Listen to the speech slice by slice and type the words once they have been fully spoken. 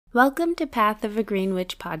Welcome to Path of a Green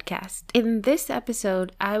Witch podcast. In this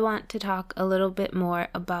episode, I want to talk a little bit more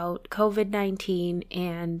about COVID-19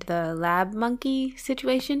 and the lab monkey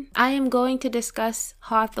situation. I am going to discuss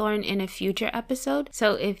hawthorn in a future episode,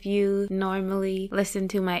 so if you normally listen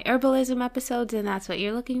to my herbalism episodes and that's what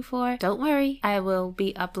you're looking for, don't worry, I will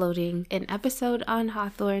be uploading an episode on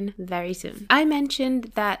hawthorn very soon. I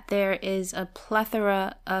mentioned that there is a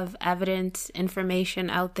plethora of evidence, information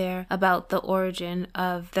out there about the origin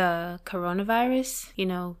of the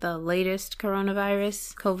coronavirus, the latest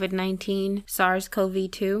coronavirus, COVID-19,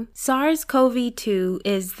 SARS-CoV-2. SARS-CoV-2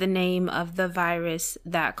 is the name of the virus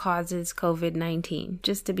that causes COVID-19,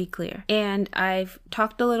 just to be clear. And I've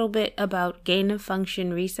talked a little bit about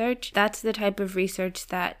gain-of-function research. That's the type of research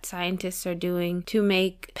that scientists are doing to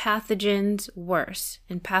make pathogens worse.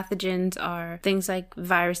 And pathogens are things like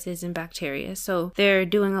viruses and bacteria. So they're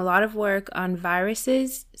doing a lot of work on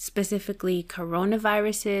viruses, specifically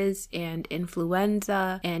coronaviruses and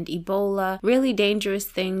influenza and Ebola, really dangerous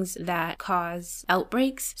things that cause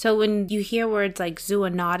outbreaks. So when you hear words like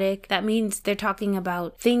zoonotic, that means they're talking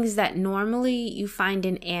about things that normally you find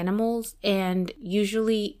in animals, and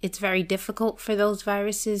usually it's very difficult for those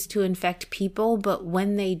viruses to infect people, but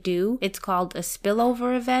when they do, it's called a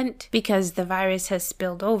spillover event because the virus has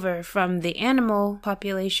spilled over from the animal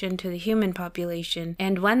population to the human population.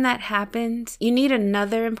 And when that happens, you need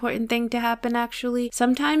another important thing to happen actually.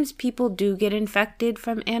 Sometimes people do get infected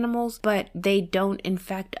from animals, but they don't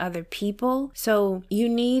infect other people. So you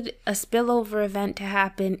need a spillover event to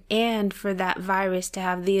happen and for that virus to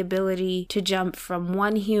have the ability to jump from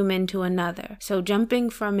one human to another. So jumping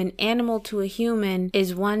from an animal to a human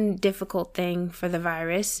is one difficult thing for the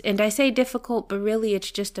virus. And I say difficult, but really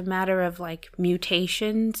it's just a matter of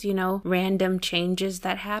mutations, random changes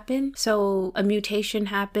that happen. So a mutation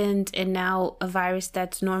happens and now a virus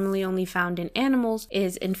that's normally only found in animals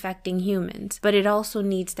is infecting humans, but it also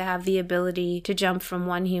needs to have the ability to jump from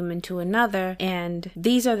one human to another. And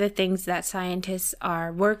these are the things that scientists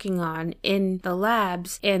are working on in the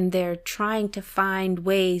labs, and they're trying to find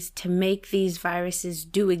ways to make these viruses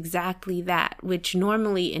do exactly that, which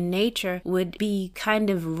normally in nature would be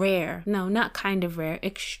kind of rare. No, not kind of rare,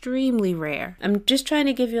 extremely rare. I'm just trying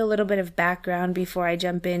to give you a little bit of background before I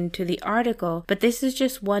jump into the article, but this is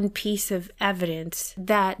just one piece of evidence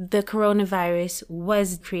that the coronavirus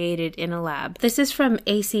was created in a lab. This is from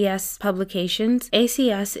ACS Publications.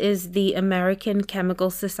 ACS is the American Chemical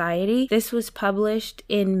Society. This was published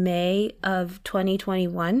in May of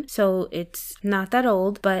 2021, so it's not that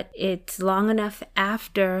old, but it's long enough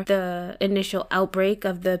after the initial outbreak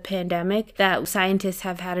of the pandemic that scientists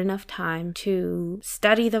have had enough time to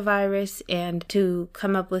study the virus and to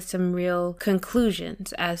come up with some real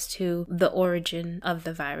conclusions as to the origin of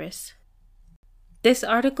the virus. This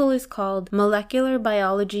article is called Molecular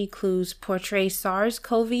Biology Clues Portray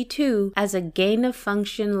SARS-CoV-2 as a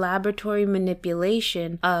Gain-of-Function Laboratory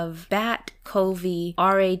Manipulation of Bat-CoV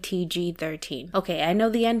RATG13. Okay, I know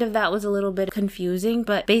the end of that was a little bit confusing,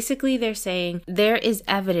 but basically they're saying there is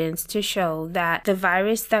evidence to show that the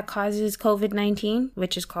virus that causes COVID-19,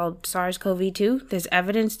 which is called SARS-CoV-2, there's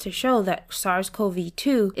evidence to show that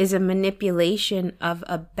SARS-CoV-2 is a manipulation of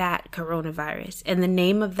a bat coronavirus. And the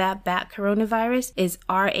name of that bat coronavirus is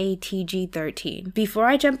RATG13. Before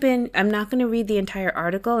I jump in, I'm not going to read the entire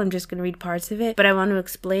article, I'm just going to read parts of it, but I want to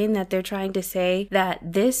explain that they're trying to say that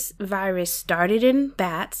this virus started in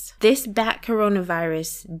bats. This bat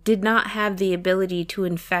coronavirus did not have the ability to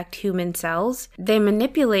infect human cells. They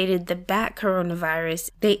manipulated the bat coronavirus.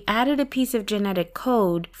 They added a piece of genetic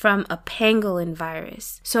code from a pangolin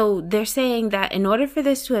virus. So they're saying that in order for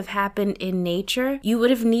this to have happened in nature, you would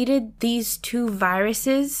have needed these two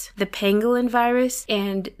viruses, the pangolin virus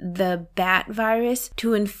and the bat virus,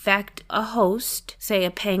 to infect a host, say a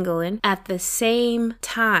pangolin, at the same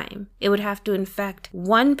time. It would have to infect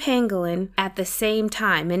one pangolin at the same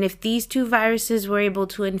time. And if these two viruses were able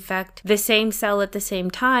to infect the same cell at the same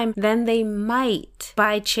time, then they might,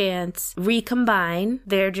 by chance, recombine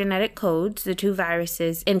their genetic codes, the two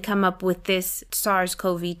viruses, and come up with this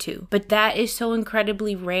SARS-CoV-2. But that is so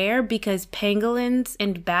incredibly rare because pangolins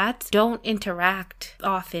and bats don't interact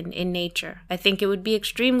often in nature. I think it would be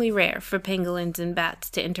extremely rare for pangolins and bats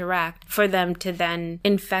to interact, for them to then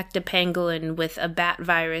infect a pangolin with a bat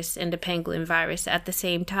virus and a pangolin virus at the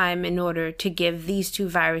same time in order order to give these two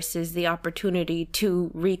viruses the opportunity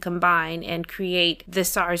to recombine and create the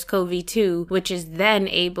SARS-CoV-2, which is then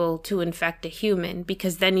able to infect a human,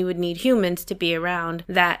 because then you would need humans to be around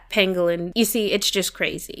that pangolin. You see, it's just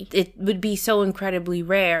crazy. It would be so incredibly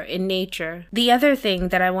rare in nature. The other thing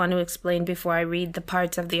that I want to explain before I read the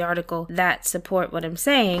parts of the article that support what I'm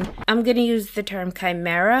saying, I'm going to use the term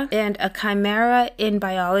chimera, and a chimera in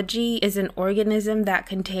biology is an organism that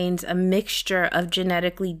contains a mixture of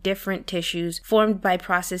genetically different tissues formed by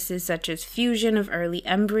processes such as fusion of early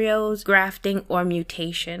embryos, grafting, or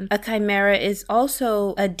mutation. A chimera is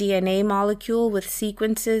also a DNA molecule with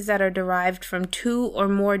sequences that are derived from two or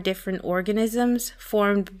more different organisms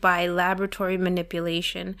formed by laboratory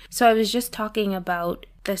manipulation. So I was just talking about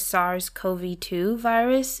the SARS-CoV-2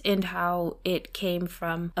 virus and how it came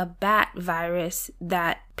from a bat virus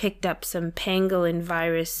that picked up some pangolin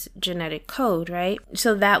virus genetic code, right?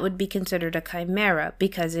 So that would be considered a chimera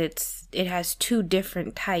because it has two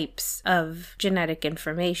different types of genetic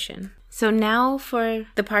information. So now for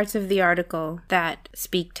the parts of the article that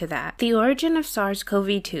speak to that. The origin of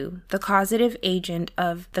SARS-CoV-2, the causative agent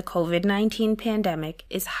of the COVID-19 pandemic,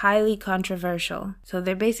 is highly controversial. So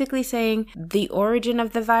they're basically saying the origin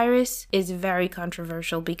of the virus is very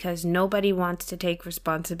controversial because nobody wants to take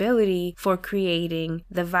responsibility for creating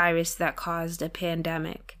the virus that caused a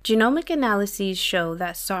pandemic. Genomic analyses show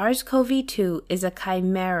that SARS-CoV-2 is a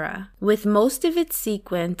chimera, with most of its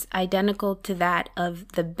sequence identical to that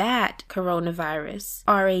of the bat coronavirus,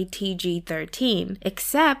 RATG13,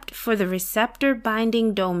 except for the receptor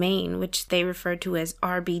binding domain, which they refer to as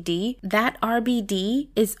RBD. That RBD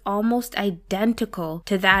is almost identical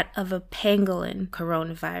to that of a pangolin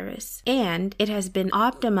coronavirus, and it has been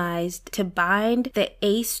optimized to bind the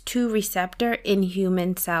ACE2 receptor in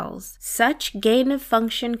human cells. Such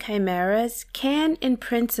gain-of-function chimeras can, in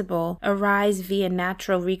principle, arise via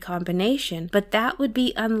natural recombination, but that would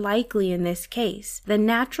be unlikely in this case. The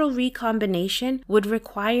natural recombination would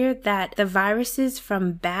require that the viruses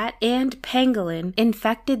from bat and pangolin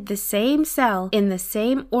infected the same cell in the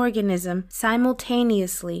same organism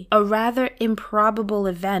simultaneously, a rather improbable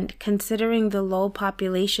event considering the low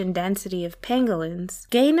population density of pangolins.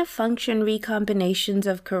 Gain-of-function recombinations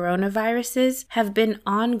of coronaviruses have been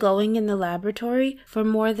ongoing in the laboratory for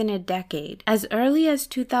more than a decade. As early as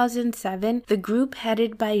 2007, the group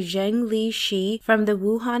headed by Zhengli Shi from the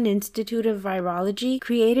Wuhan Institute of Virology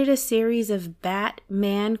created a series of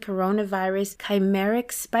bat-man coronavirus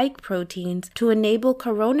chimeric spike proteins to enable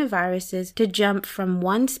coronaviruses to jump from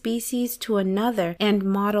one species to another and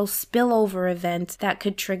model spillover events that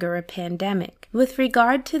could trigger a pandemic. With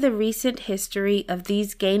regard to the recent history of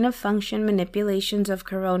these gain-of-function manipulations of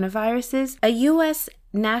coronaviruses, a U.S.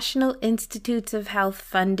 National Institutes of Health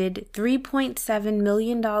funded $3.7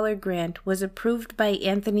 million grant was approved by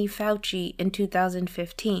Anthony Fauci in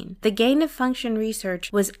 2015. The gain-of-function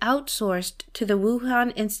research was outsourced to the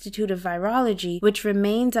Wuhan Institute of Virology, which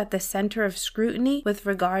remains at the center of scrutiny with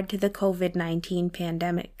regard to the COVID-19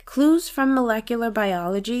 pandemic. Clues from molecular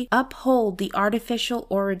biology uphold the artificial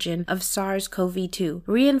origin of SARS-CoV-2,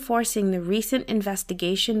 reinforcing the recent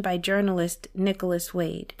investigation by journalist Nicholas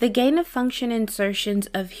Wade. The gain-of-function insertions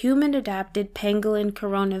of human-adapted pangolin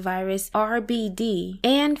coronavirus RBD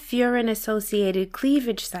and furin-associated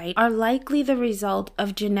cleavage site are likely the result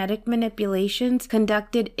of genetic manipulations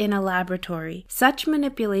conducted in a laboratory. Such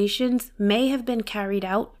manipulations may have been carried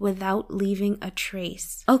out without leaving a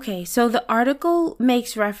trace. Okay, so the article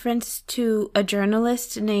makes reference to a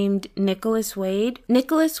journalist named Nicholas Wade.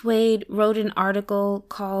 Nicholas Wade wrote an article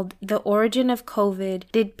called "The Origin of COVID: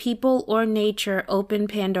 Did People or Nature Open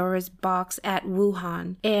Pandora's Box at Wuhan?"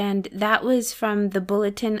 And that was from the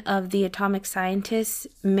Bulletin of the Atomic Scientists,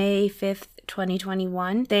 May 5th,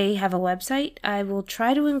 2021. They have a website. I will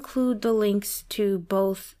try to include the links to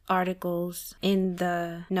both articles in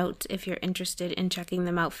the notes if you're interested in checking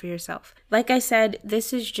them out for yourself. Like I said,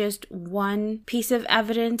 this is just one piece of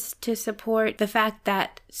evidence to support the fact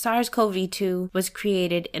that SARS-CoV-2 was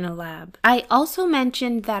created in a lab. I also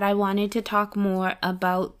mentioned that I wanted to talk more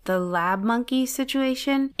about the lab monkey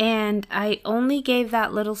situation, and I only gave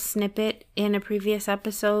that little snippet in a previous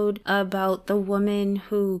episode about the woman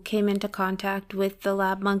who came into contact with the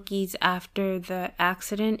lab monkeys after the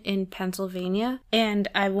accident in Pennsylvania, and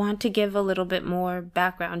I want to give a little bit more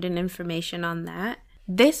background and information on that.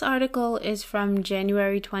 This article is from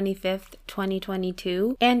January 25th,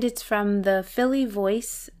 2022, and it's from the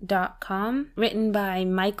phillyvoice.com, written by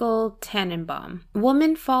Michael Tannenbaum.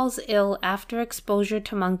 Woman falls ill after exposure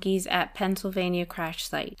to monkeys at Pennsylvania crash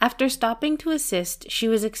site. After stopping to assist, she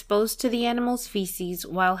was exposed to the animal's feces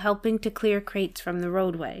while helping to clear crates from the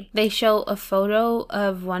roadway. They show a photo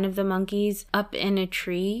of one of the monkeys up in a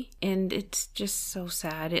tree, and it's just so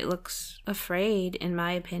sad. It looks afraid, in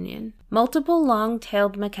my opinion. Multiple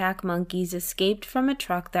long-tailed macaque monkeys escaped from a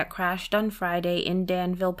truck that crashed on Friday in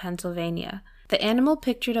Danville, Pennsylvania. The animal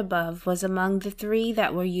pictured above was among the 3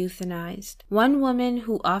 that were euthanized. One woman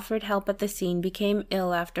who offered help at the scene became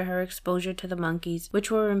ill after her exposure to the monkeys, which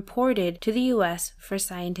were imported to the U.S. for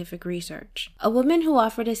scientific research. A woman who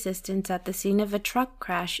offered assistance at the scene of a truck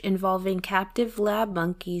crash involving captive lab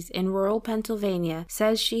monkeys in rural Pennsylvania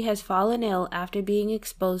says she has fallen ill after being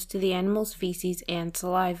exposed to the animal's feces and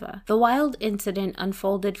saliva. The wild incident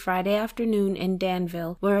unfolded Friday afternoon in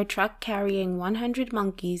Danville, where a truck carrying 100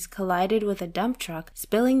 monkeys collided with a dump truck,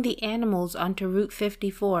 spilling the animals onto Route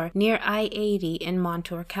 54 near I-80 in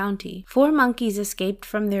Montour County. 4 monkeys escaped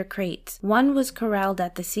from their crates. 1 was corralled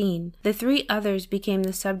at the scene. The 3 others became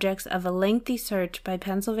the subjects of a lengthy search by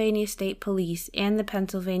Pennsylvania State Police and the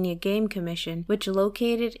Pennsylvania Game Commission, which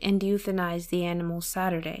located and euthanized the animals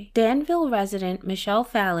Saturday. Danville resident Michelle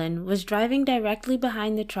Fallon was driving directly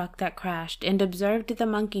behind the truck that crashed and observed the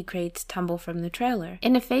monkey crates tumble from the trailer.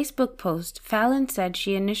 In a Facebook post, Fallon said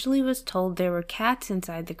she initially was told there were cats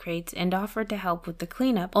inside the crates and offered to help with the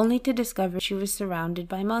cleanup, only to discover she was surrounded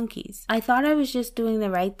by monkeys. "I thought I was just doing the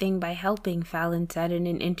right thing by helping," Fallon said in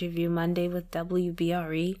an interview Monday with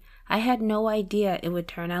WBRE. "I had no idea it would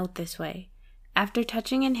turn out this way." After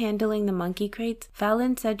touching and handling the monkey crates,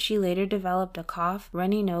 Fallon said she later developed a cough,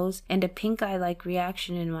 runny nose, and a pink eye-like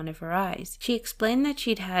reaction in one of her eyes. She explained that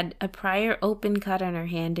she'd had a prior open cut on her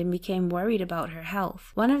hand and became worried about her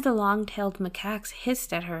health. "One of the long-tailed macaques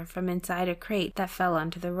hissed at her from inside a crate that fell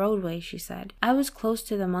onto the roadway," she said. "I was close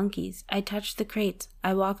to the monkeys. I touched the crates.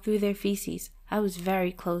 I walked through their feces. I was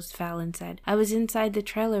very close," Fallon said. "I was inside the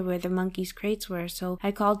trailer where the monkeys' crates were, so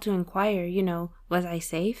I called to inquire, was I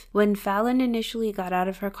safe?" When Fallon initially got out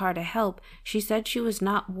of her car to help, she said she was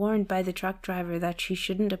not warned by the truck driver that she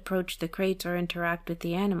shouldn't approach the crates or interact with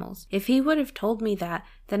the animals. "If he would have told me that,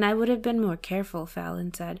 then I would have been more careful,"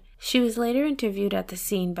 Fallon said. She was later interviewed at the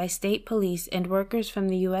scene by state police and workers from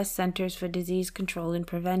the U.S. Centers for Disease Control and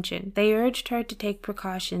Prevention. They urged her to take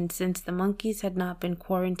precautions since the monkeys had not been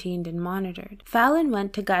quarantined and monitored. Fallon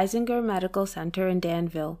went to Geisinger Medical Center in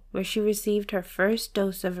Danville, where she received her first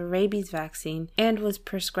dose of a rabies vaccine and was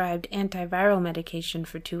prescribed antiviral medication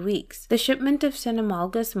for 2 weeks. The shipment of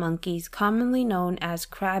cynomolgus monkeys, commonly known as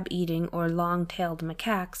crab-eating or long-tailed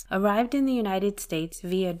macaques, arrived in the United States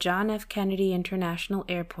via John F. Kennedy International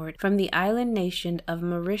Airport from the island nation of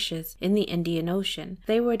Mauritius in the Indian Ocean.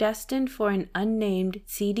 They were destined for an unnamed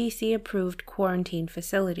CDC-approved quarantine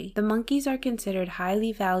facility. The monkeys are considered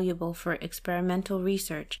highly valuable for experimental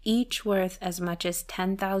research, each worth as much as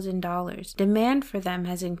 $10,000. Demand for them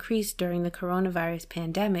has increased during the coronavirus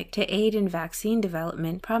pandemic to aid in vaccine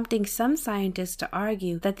development, prompting some scientists to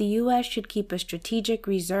argue that the U.S. should keep a strategic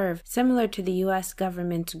reserve similar to the U.S.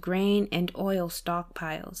 government's grain and oil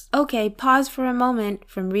stockpiles. Okay, pause for a moment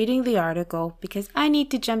from reading the article because I need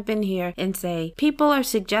to jump in here and say people are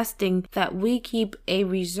suggesting that we keep a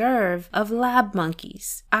reserve of lab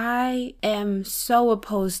monkeys. I am so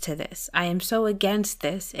opposed to this. I am so against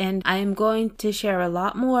this, and I am going to share a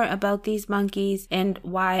lot more about these monkeys and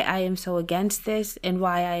why I am so against this and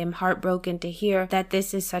why I am heartbroken to hear that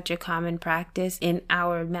this is such a common practice in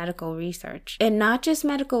our medical research. And not just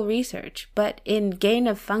medical research, but in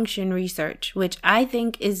gain-of-function research, which I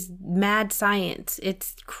think is mad science.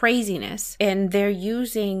 It's craziness. And they're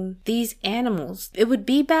using these animals. It would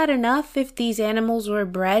be bad enough if these animals were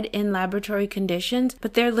bred in laboratory conditions,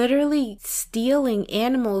 but they're literally stealing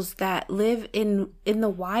animals that live in the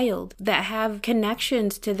wild, that have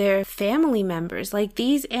connections to their family members. Like,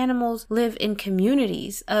 these animals live in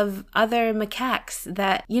communities of other macaques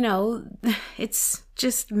that, it's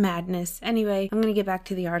just madness. Anyway, I'm going to get back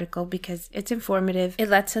to the article because it's informative. It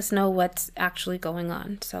lets us know what's actually going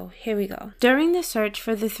on. So here we go. During the search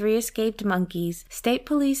for the 3 escaped monkeys, state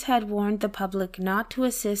police had warned the public not to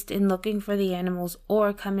assist in looking for the animals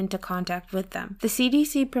or come into contact with them. The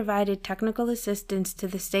CDC provided technical assistance to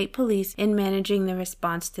the state police in managing the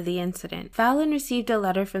response to the incident. Fallon received a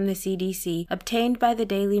letter from the CDC obtained by the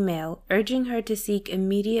Daily Mail urging her to seek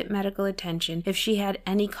immediate medical attention if she had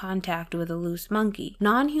any contact with a loose monkey. CDC.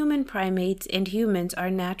 Non-human primates and humans are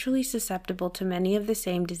naturally susceptible to many of the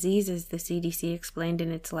same diseases, the CDC explained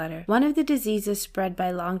in its letter. One of the diseases spread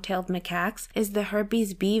by long-tailed macaques is the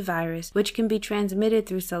herpes B virus, which can be transmitted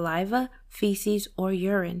through saliva, feces, or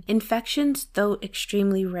urine. Infections, though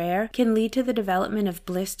extremely rare, can lead to the development of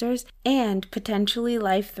blisters and potentially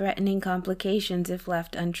life-threatening complications if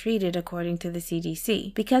left untreated, according to the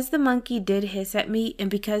CDC. Because the monkey did hiss at me, and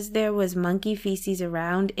because there was monkey feces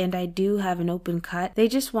around and I do have an open cut, they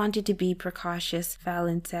just wanted to be precautious,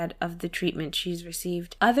 Fallon said of the treatment she's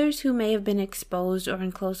received. Others who may have been exposed or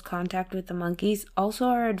in close contact with the monkeys also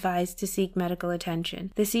are advised to seek medical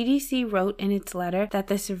attention. The CDC wrote in its letter that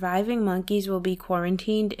the surviving monkeys will be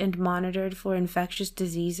quarantined and monitored for infectious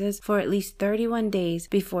diseases for at least 31 days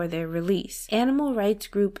before their release. Animal rights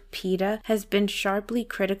group PETA has been sharply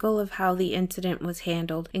critical of how the incident was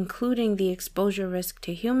handled, including the exposure risk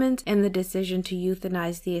to humans and the decision to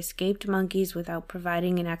euthanize the escaped monkeys without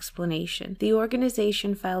providing an explanation. The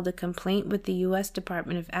organization filed a complaint with the U.S.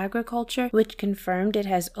 Department of Agriculture, which confirmed it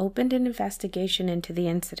has opened an investigation into the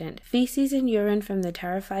incident. Feces and urine from the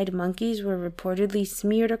terrified monkeys were reportedly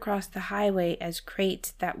smeared across the highway as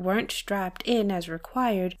crates that weren't strapped in as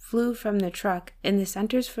required flew from the truck, and the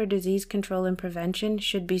Centers for Disease Control and Prevention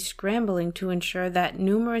should be scrambling to ensure that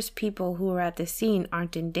numerous people who were at the scene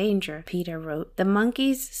aren't in danger, PETA wrote. The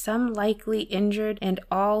monkeys, some likely injured and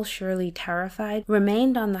all surely terrified,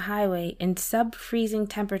 remained on the highway in sub-freezing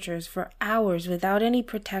temperatures for hours without any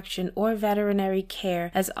protection or veterinary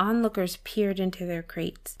care as onlookers peered into their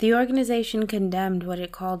crates. The organization condemned what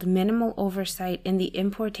it called minimal oversight in the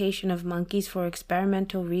importation of monkeys for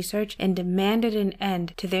experimental research and demanded an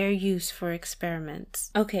end to their use for experiments.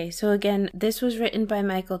 Okay, so again, this was written by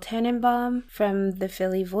Michael Tannenbaum from the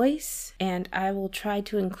Philly Voice, and I will try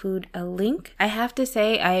to include a link. I have to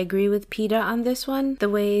say, I agree with PETA on this one. The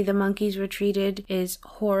way the monkeys were treated is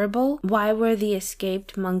horrible. Why were the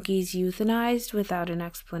escaped monkeys euthanized without an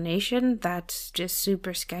explanation? That's just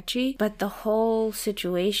super sketchy. But the whole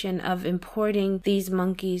situation of importing these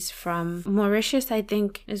monkeys from Mauritius, I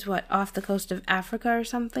think, is what, off the coast of Africa or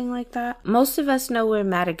something like that. Most of us know where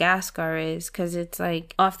Madagascar is because it's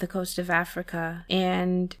like off the coast of Africa,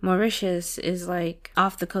 and Mauritius is like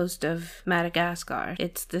off the coast of Madagascar.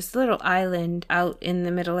 It's this little island out in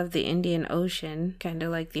the middle of the Indian Ocean, kind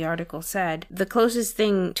of like the article said. The closest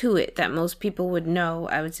thing to it that most people would know,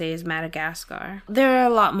 I would say, is Madagascar. There are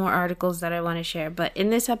a lot more articles that I want to share, but in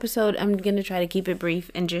this episode, I'm going to try to keep it brief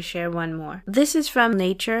and just share one more. This is from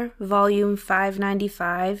Nature, volume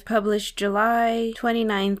 595, published July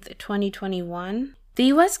 29th, 2021. The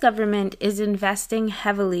U.S. government is investing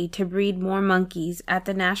heavily to breed more monkeys at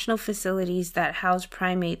the national facilities that house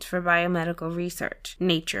primates for biomedical research,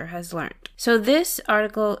 Nature has learned. So this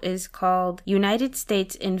article is called United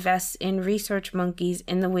States Invests in Research Monkeys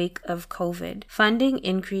in the Wake of COVID. Funding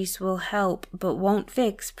increase will help but won't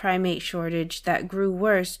fix primate shortage that grew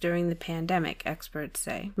worse during the pandemic, experts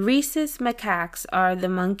say. Rhesus macaques are the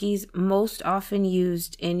monkeys most often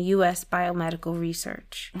used in U.S. biomedical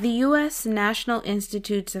research. The U.S. National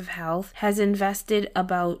Institutes of Health has invested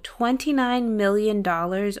about $29 million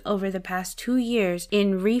over the past 2 years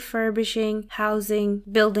in refurbishing, housing,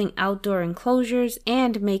 building outdoor enclosures,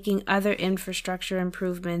 and making other infrastructure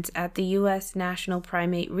improvements at the U.S. National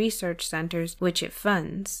Primate Research Centers, which it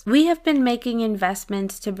funds. We have been making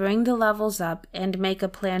investments to bring the levels up and make a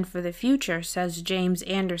plan for the future, says James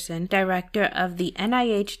Anderson, director of the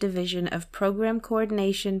NIH Division of Program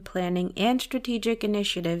Coordination, Planning, and Strategic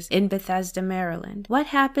Initiatives in Bethesda, Maryland. What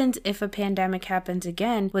happens if a pandemic happens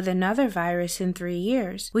again with another virus in 3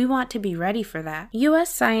 years? We want to be ready for that.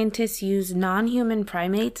 U.S. scientists use non-human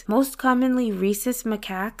primates, most commonly rhesus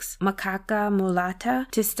macaques, Macaca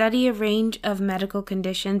mulatta, to study a range of medical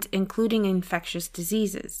conditions, including infectious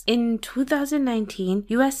diseases. In 2019,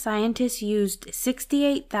 U.S. scientists used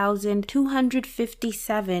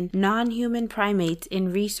 68,257 non-human primates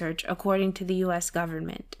in research, according to the U.S.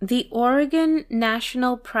 government. The Oregon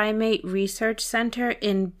National Primate Research Center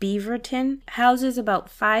in Beaverton houses about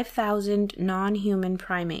 5,000 non-human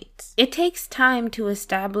primates. It takes time to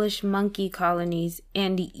establish monkey colonies,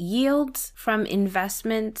 and yields from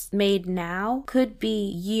investments made now could be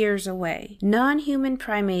years away. Non-human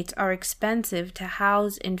primates are expensive to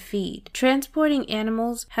house and feed. Transporting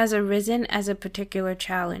animals has arisen as a particular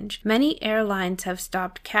challenge. Many airlines have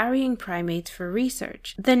stopped carrying primates for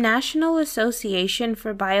research. The National Association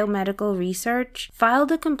for Biomedical Research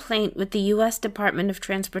filed a complaint with the U.S. Department Department of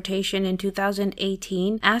Transportation in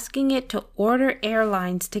 2018, asking it to order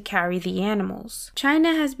airlines to carry the animals.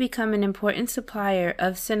 China has become an important supplier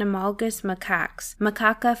of cynomolgus macaques,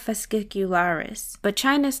 Macaca fascicularis, but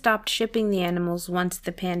China stopped shipping the animals once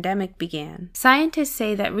the pandemic began. Scientists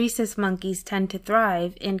say that rhesus monkeys tend to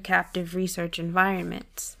thrive in captive research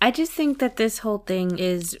environments. I just think that this whole thing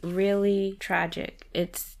is really tragic.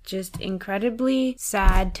 It's just incredibly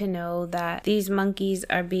sad to know that these monkeys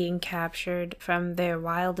are being captured from their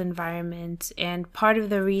wild environments, and part of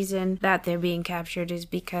the reason that they're being captured is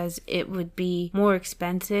because it would be more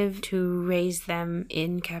expensive to raise them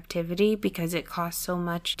in captivity because it costs so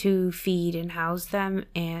much to feed and house them,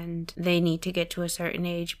 and they need to get to a certain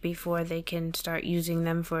age before they can start using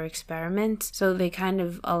them for experiments. So they kind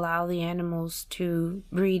of allow the animals to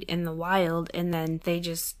breed in the wild, and then they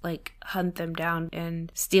just hunt them down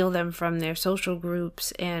and steal them from their social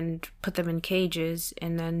groups and put them in cages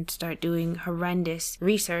and then start doing horrendous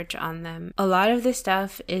research on them. A lot of this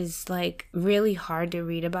stuff is really hard to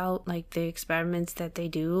read about, the experiments that they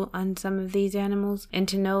do on some of these animals, and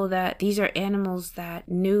to know that these are animals that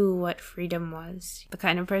knew what freedom was. The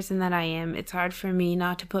kind of person that I am, it's hard for me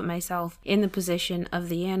not to put myself in the position of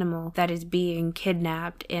the animal that is being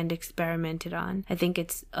kidnapped and experimented on. I think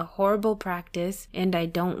it's a horrible practice, and I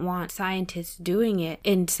don't want scientists doing it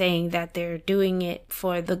and saying that they're doing it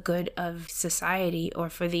for the good of society or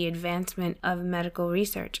for the advancement of medical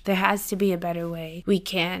research. There has to be a better way. We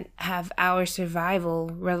can't have our survival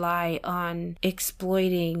rely on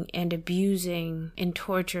exploiting and abusing and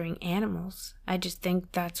torturing animals. I just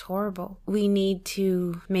think that's horrible. We need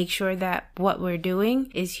to make sure that what we're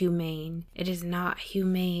doing is humane. It is not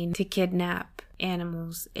humane to kidnap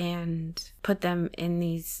animals and put them in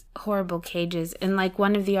these horrible cages. And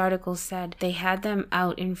one of the articles said, they had them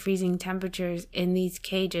out in freezing temperatures in these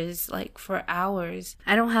cages for hours.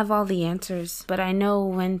 I don't have all the answers, but I know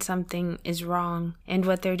when something is wrong and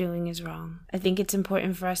what they're doing is wrong. I think it's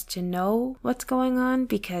important for us to know what's going on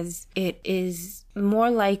because it is more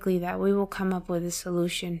likely that we will come up with a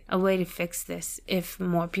solution, a way to fix this if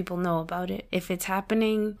more people know about it. If it's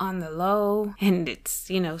happening on the low and it's,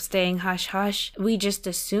 staying hush hush, we just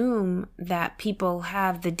assume that people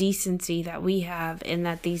have the decency that we have and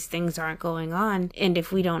that these things aren't going on. And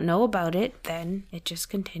if we don't know about it, then it just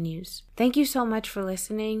continues. Thank you so much for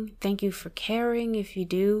listening. Thank you for caring if you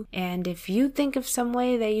do. And if you think of some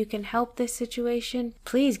way that you can help this situation,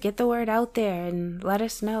 please get the word out there and let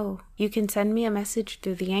us know. You can send me a message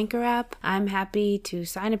through the Anchor app. I'm happy to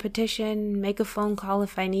sign a petition, make a phone call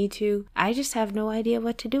if I need to. I just have no idea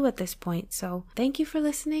what to do at this point. So thank you for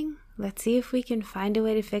listening. Let's see if we can find a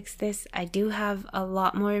way to fix this. I do have a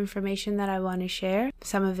lot more information that I want to share.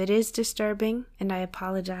 Some of it is disturbing, and I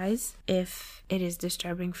apologize if it is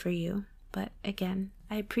disturbing for you. But again,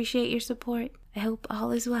 I appreciate your support. I hope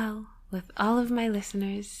all is well with all of my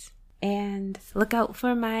listeners. And look out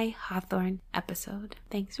for my Hawthorne episode.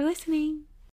 Thanks for listening.